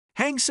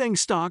Hang Seng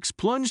stocks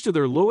plunged to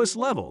their lowest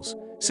levels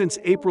since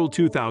April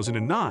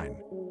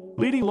 2009,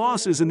 leading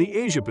losses in the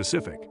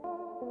Asia-Pacific.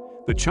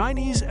 The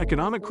Chinese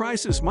economic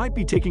crisis might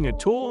be taking a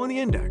toll on the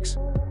index.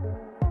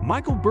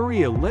 Michael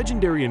Burry, a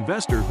legendary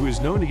investor who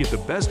is known to get the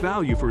best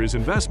value for his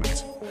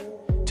investments.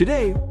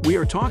 Today, we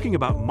are talking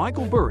about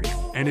Michael Burry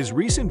and his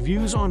recent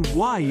views on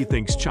why he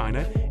thinks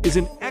China is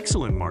an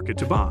excellent market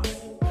to buy.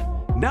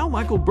 Now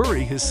Michael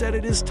Burry has said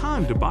it is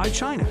time to buy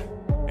China,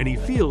 and he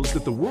feels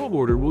that the world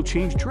order will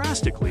change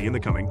drastically in the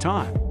coming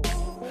time.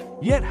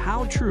 Yet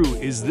how true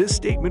is this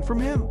statement from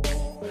him?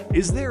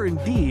 Is there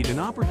indeed an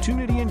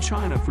opportunity in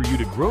China for you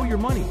to grow your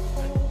money?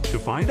 To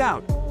find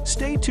out,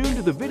 stay tuned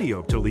to the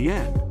video till the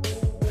end.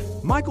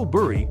 Michael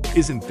Burry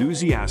is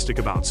enthusiastic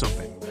about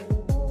something: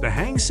 the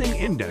Hang Seng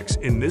Index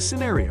in this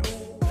scenario.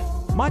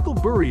 Michael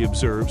Burry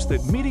observes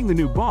that meeting the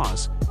new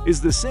boss is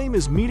the same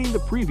as meeting the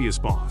previous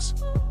boss.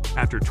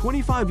 After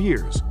 25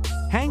 years,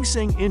 Hang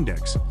Seng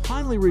Index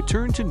finally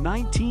returned to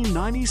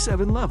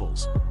 1997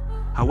 levels.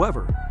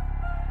 However,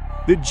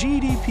 the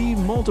GDP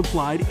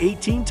multiplied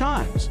 18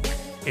 times.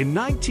 In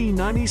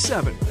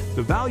 1997,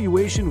 the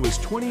valuation was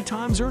 20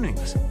 times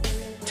earnings,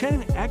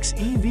 10x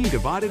EV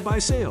divided by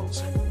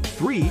sales,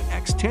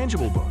 3x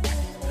tangible book,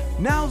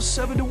 now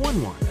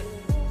 7-to-1.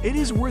 It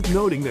is worth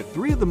noting that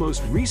 3 of the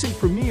most recent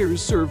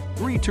premiers served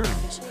 3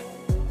 terms.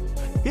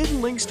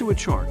 Hidden links to a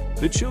chart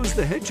that shows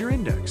the Hedger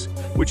Index,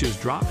 which has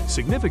dropped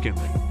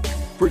significantly.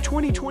 For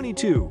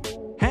 2022,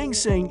 Hang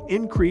Seng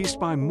increased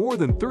by more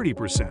than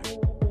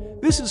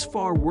 30%. This is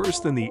far worse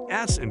than the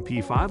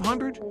S&P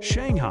 500,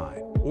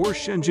 Shanghai, or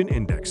Shenzhen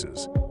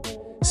indexes.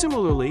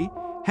 Similarly,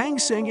 Hang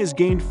Seng has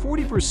gained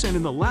 40%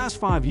 in the last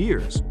 5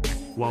 years,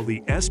 while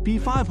the S&P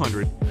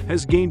 500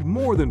 has gained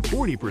more than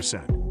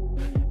 40%.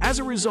 As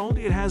a result,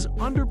 it has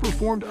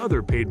underperformed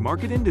other paid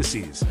market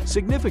indices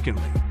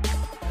significantly.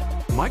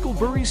 Michael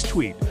Burry's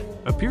tweet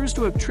appears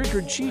to have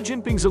triggered Xi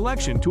Jinping's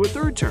election to a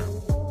 3rd term.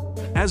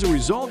 As a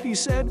result, he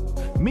said,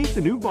 "Meet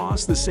the new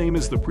boss the same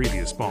as the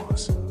previous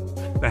boss."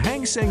 The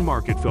Hang Seng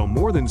market fell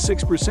more than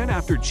 6%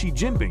 after Xi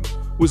Jinping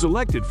was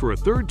elected for a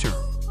 3rd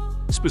term.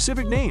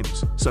 Specific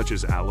names, such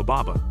as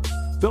Alibaba,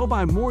 fell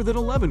by more than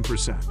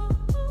 11%.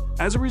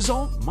 As a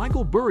result,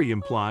 Michael Burry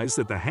implies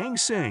that the Hang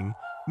Seng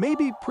may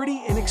be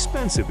pretty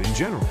inexpensive in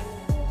general.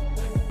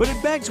 But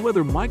it begs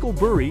whether Michael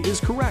Burry is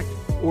correct,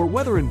 or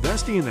whether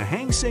investing in the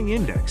Hang Seng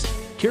Index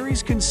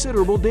carries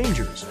considerable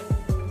dangers.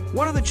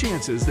 What are the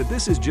chances that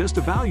this is just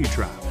a value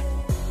trap?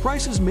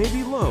 Prices may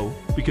be low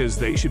because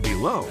they should be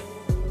low.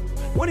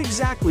 What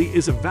exactly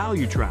is a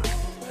value trap?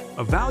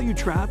 A value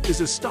trap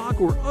is a stock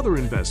or other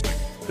investment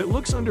that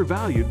looks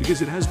undervalued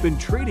because it has been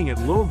trading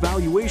at low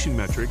valuation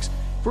metrics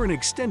for an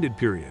extended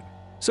period,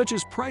 such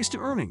as price to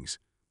earnings,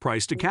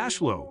 price to cash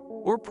flow,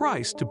 or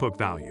price to book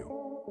value.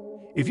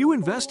 If you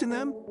invest in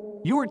them,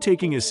 you are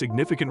taking a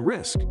significant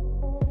risk.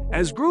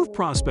 As growth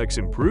prospects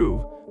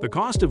improve, the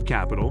cost of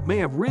capital may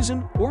have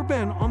risen or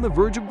been on the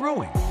verge of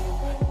growing.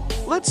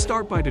 Let's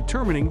start by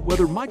determining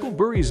whether Michael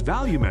Burry's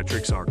value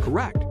metrics are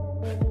correct.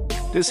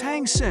 Does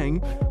Hang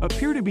Seng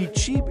appear to be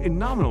cheap in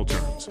nominal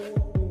terms?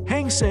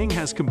 Hang Seng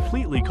has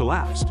completely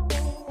collapsed.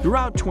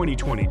 Throughout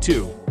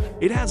 2022,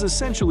 it has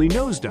essentially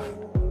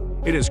nosedived.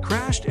 It has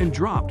crashed and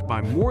dropped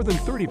by more than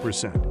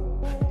 30%.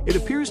 It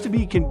appears to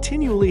be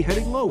continually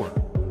heading lower,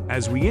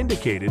 as we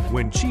indicated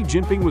when Xi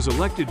Jinping was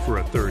elected for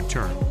a 3rd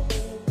term.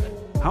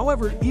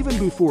 However, even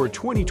before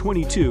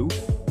 2022,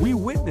 we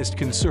witnessed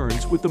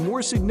concerns with the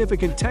more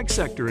significant tech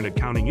sector and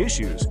accounting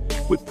issues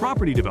with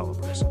property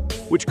developers,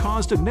 which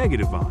caused a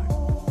negative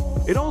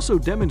vibe. It also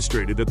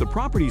demonstrated that the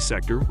property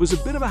sector was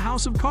a bit of a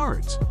house of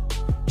cards.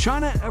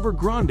 China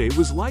Evergrande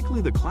was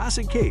likely the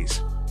classic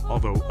case,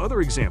 although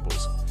other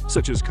examples,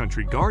 such as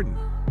Country Garden,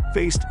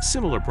 faced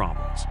similar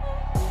problems,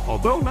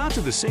 although not to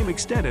the same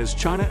extent as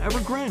China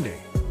Evergrande.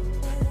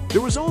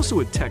 There was also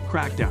a tech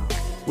crackdown,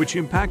 which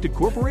impacted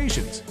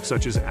corporations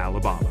such as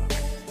Alibaba.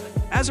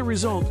 As a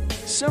result,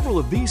 several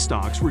of these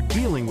stocks were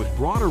dealing with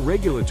broader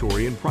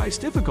regulatory and price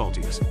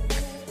difficulties,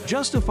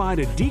 justified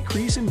a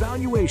decrease in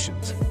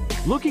valuations.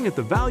 Looking at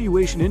the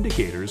valuation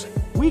indicators,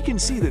 we can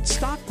see that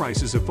stock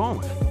prices have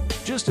fallen,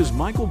 just as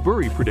Michael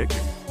Burry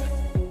predicted.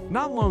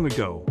 Not long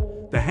ago,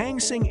 the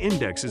Hang Seng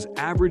Index's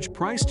average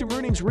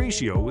price-to-earnings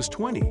ratio was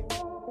 20.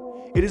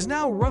 It is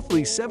now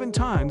roughly 7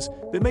 times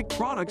that make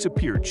products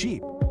appear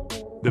cheap.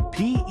 The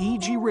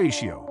PEG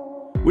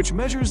ratio, which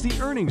measures the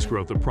earnings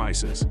growth of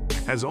prices,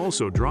 has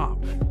also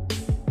dropped.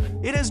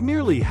 It has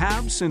nearly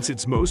halved since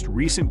its most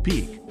recent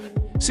peak,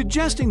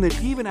 suggesting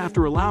that even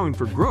after allowing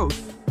for growth,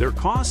 their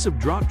costs have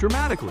dropped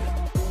dramatically.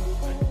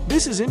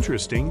 This is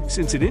interesting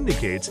since it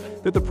indicates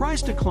that the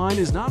price decline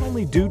is not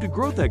only due to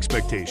growth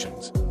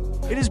expectations.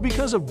 It is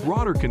because of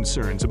broader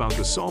concerns about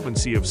the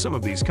solvency of some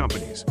of these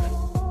companies.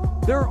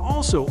 There are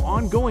also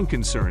ongoing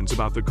concerns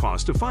about the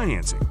cost of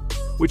financing,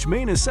 which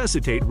may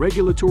necessitate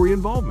regulatory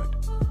involvement.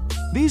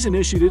 These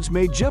initiatives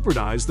may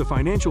jeopardize the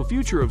financial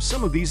future of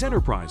some of these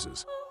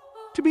enterprises.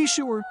 To be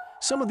sure,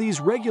 some of these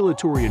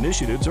regulatory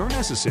initiatives are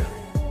necessary.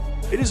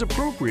 it is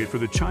appropriate for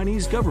the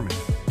Chinese government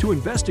to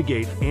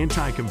investigate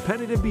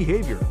anti-competitive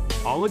behavior,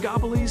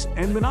 oligopolies,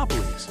 and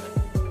monopolies.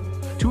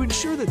 To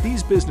ensure that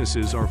these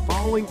businesses are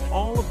following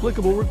all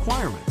applicable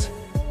requirements,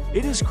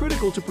 it is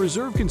critical to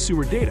preserve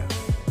consumer data,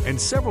 and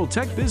several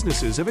tech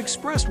businesses have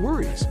expressed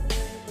worries.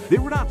 They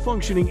were not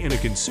functioning in a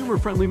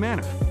consumer-friendly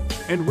manner,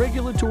 and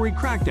regulatory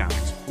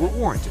crackdowns were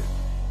warranted.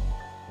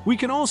 We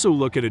can also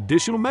look at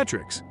additional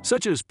metrics,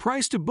 such as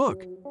price to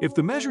book, if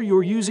the measure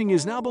you're using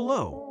is now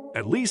below,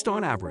 at least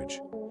on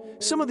average.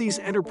 Some of these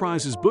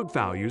enterprises' book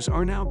values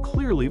are now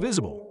clearly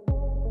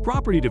visible.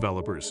 Property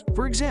developers,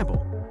 for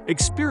example,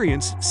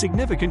 experience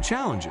significant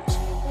challenges.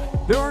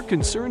 There are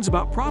concerns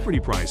about property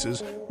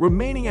prices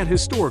remaining at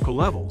historical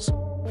levels.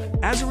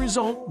 As a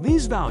result,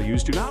 these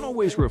values do not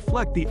always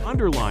reflect the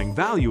underlying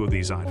value of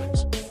these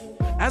items.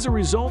 As a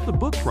result, the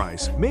book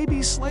price may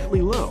be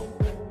slightly low,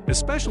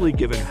 especially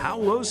given how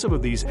low some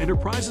of these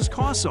enterprises'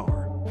 costs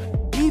are.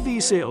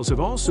 EV sales have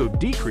also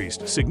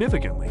decreased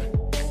significantly,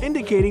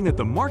 indicating that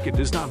the market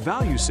does not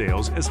value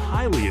sales as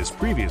highly as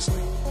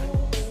previously.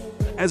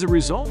 As a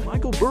result,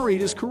 Michael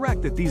Burry is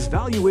correct that these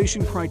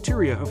valuation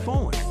criteria have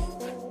fallen.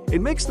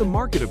 It makes the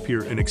market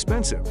appear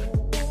inexpensive.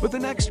 But the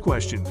next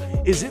question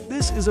is if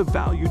this is a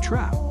value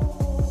trap.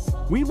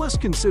 We must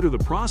consider the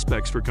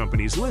prospects for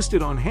companies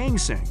listed on Hang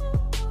Seng.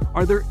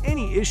 Are there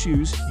any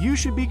issues you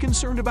should be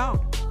concerned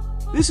about?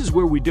 This is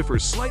where we differ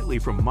slightly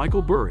from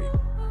Michael Burry.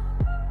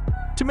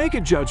 To make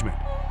a judgment,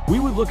 we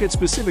would look at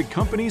specific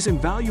companies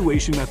and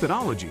valuation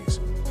methodologies.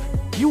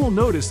 You will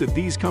notice that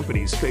these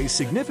companies face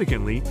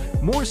significantly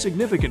more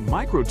significant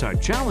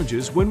micro-type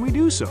challenges when we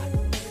do so.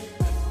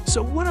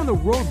 So what are the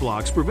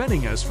roadblocks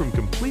preventing us from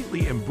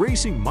completely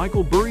embracing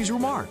Michael Burry's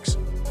remarks?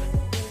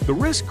 The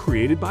risk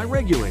created by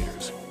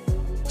regulators.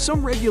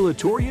 Some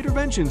regulatory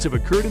interventions have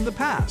occurred in the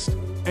past,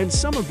 and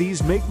some of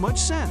these make much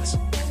sense.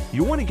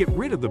 You want to get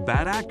rid of the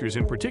bad actors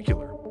in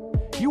particular.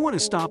 You want to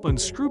stop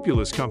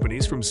unscrupulous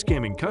companies from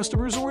scamming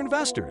customers or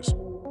investors.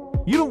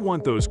 You don't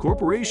want those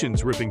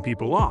corporations ripping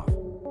people off.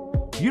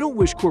 You don't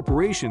wish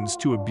corporations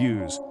to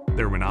abuse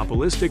their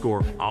monopolistic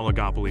or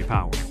oligopoly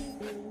power.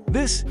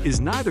 This is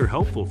neither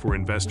helpful for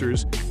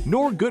investors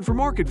nor good for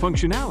market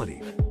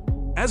functionality.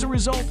 As a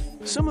result,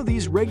 some of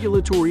these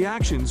regulatory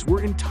actions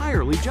were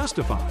entirely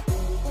justified.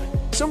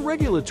 Some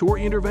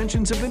regulatory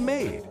interventions have been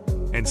made,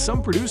 and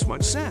some produce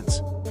much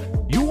sense.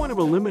 You want to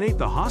eliminate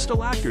the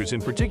hostile actors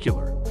in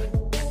particular.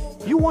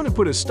 You want to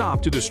put a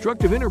stop to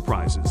destructive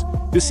enterprises,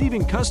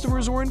 deceiving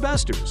customers or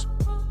investors.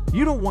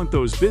 You don't want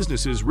those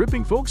businesses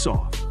ripping folks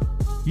off.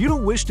 You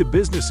don't wish to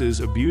businesses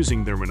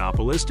abusing their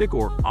monopolistic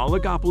or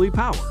oligopoly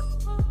power.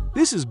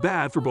 This is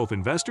bad for both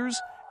investors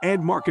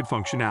and market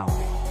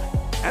functionality.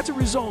 As a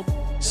result,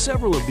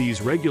 several of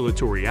these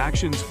regulatory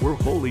actions were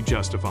wholly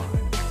justified.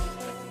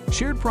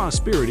 Shared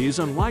prosperity is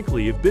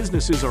unlikely if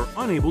businesses are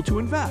unable to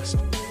invest.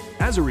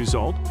 As a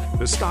result,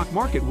 the stock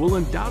market will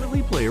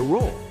undoubtedly play a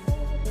role.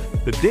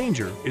 The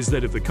danger is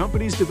that if the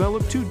companies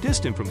develop too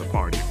distant from the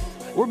party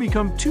or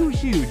become too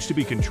huge to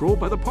be controlled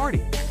by the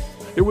party,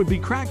 there would be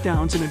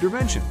crackdowns and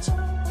interventions.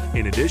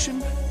 In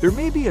addition, there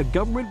may be a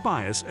government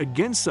bias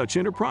against such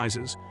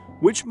enterprises,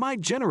 which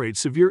might generate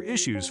severe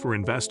issues for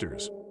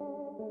investors.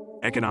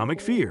 Economic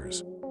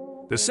fears.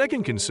 The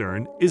second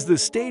concern is the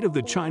state of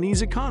the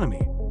Chinese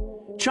economy.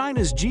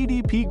 China's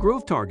GDP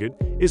growth target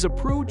is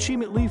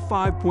approximately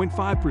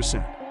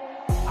 5.5%.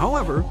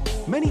 However,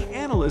 many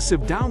analysts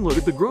have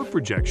downloaded the growth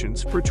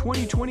projections for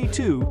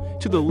 2022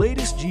 to the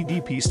latest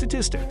GDP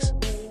statistics,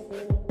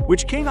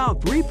 which came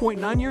out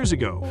 3.9 years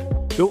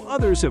ago, though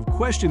others have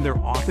questioned their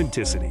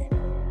authenticity.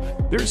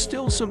 There's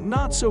still some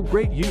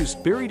not-so-great use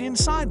buried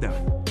inside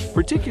them,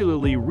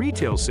 particularly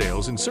retail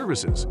sales and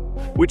services,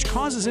 which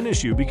causes an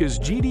issue because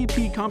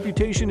GDP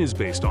computation is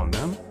based on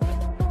them.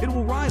 It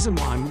will rise in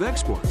line with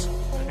exports,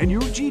 and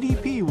your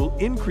GDP will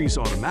increase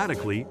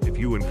automatically if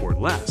you import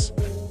less.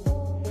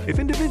 If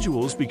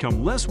individuals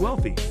become less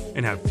wealthy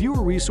and have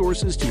fewer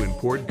resources to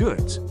import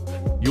goods,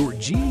 your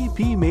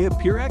GDP may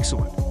appear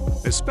excellent,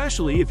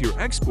 especially if your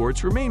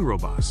exports remain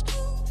robust.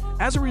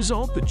 As a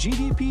result, the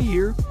GDP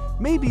year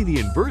may be the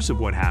inverse of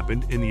what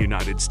happened in the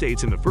United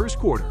States in the first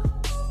quarter.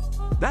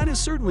 That is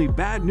certainly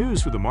bad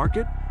news for the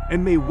market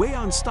and may weigh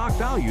on stock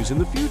values in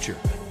the future.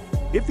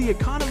 If the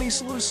economy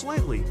slows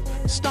slightly,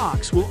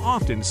 stocks will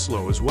often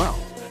slow as well.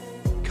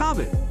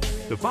 COVID.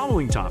 The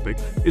following topic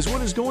is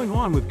what is going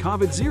on with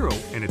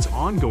COVID-0 and its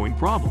ongoing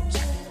problems.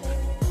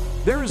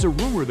 There is a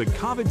rumor that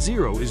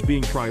COVID-0 is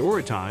being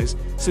prioritized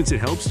since it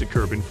helps to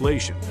curb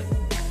inflation.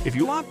 If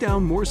you lock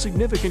down more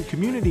significant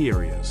community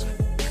areas,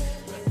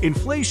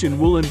 inflation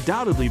will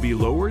undoubtedly be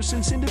lower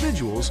since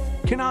individuals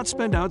cannot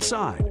spend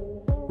outside,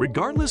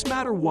 regardless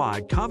matter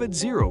why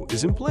COVID-0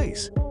 is in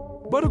place.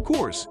 But of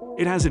course,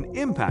 it has an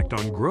impact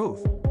on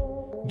growth.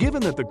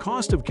 Given that the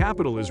cost of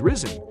capital has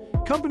risen,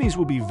 companies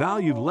will be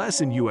valued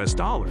less in US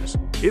dollars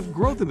if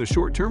growth in the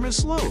short term is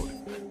slowed.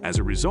 As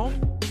a result,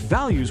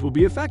 values will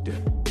be affected.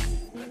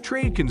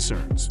 Trade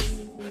concerns.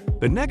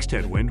 The next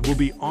headwind will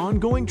be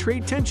ongoing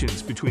trade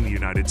tensions between the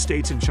United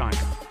States and China.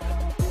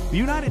 the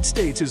United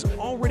States has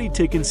already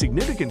taken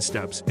significant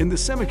steps in the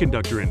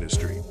semiconductor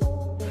industry.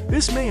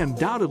 This may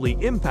undoubtedly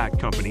impact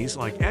companies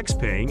like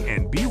XPeng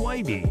and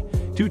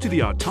BYD due to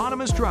the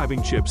autonomous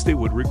driving chips they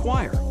would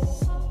require.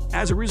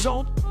 As a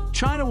result,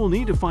 China will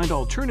need to find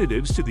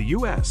alternatives to the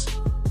US.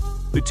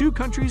 The two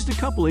countries'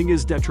 decoupling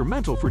is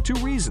detrimental for two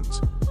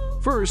reasons.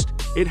 First,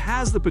 it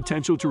has the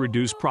potential to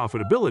reduce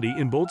profitability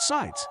in both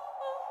sides.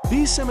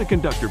 These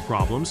semiconductor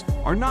problems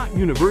are not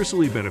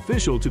universally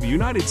beneficial to the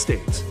United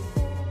States.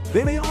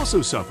 They may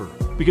also suffer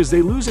because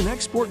they lose an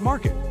export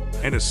market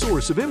and a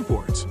source of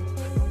imports.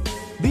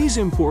 These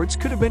imports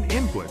could have been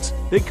inputs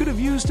they could have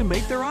used to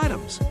make their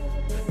items.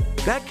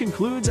 That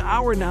concludes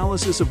our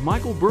analysis of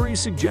Michael Burry's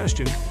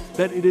suggestion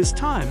that it is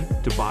time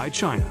to buy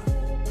China.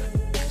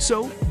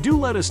 So, do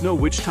let us know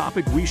which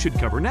topic we should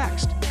cover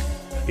next.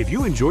 If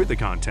you enjoyed the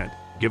content,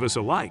 give us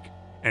a like,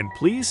 and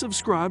please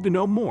subscribe to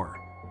know more.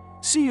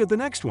 See you at the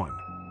next one.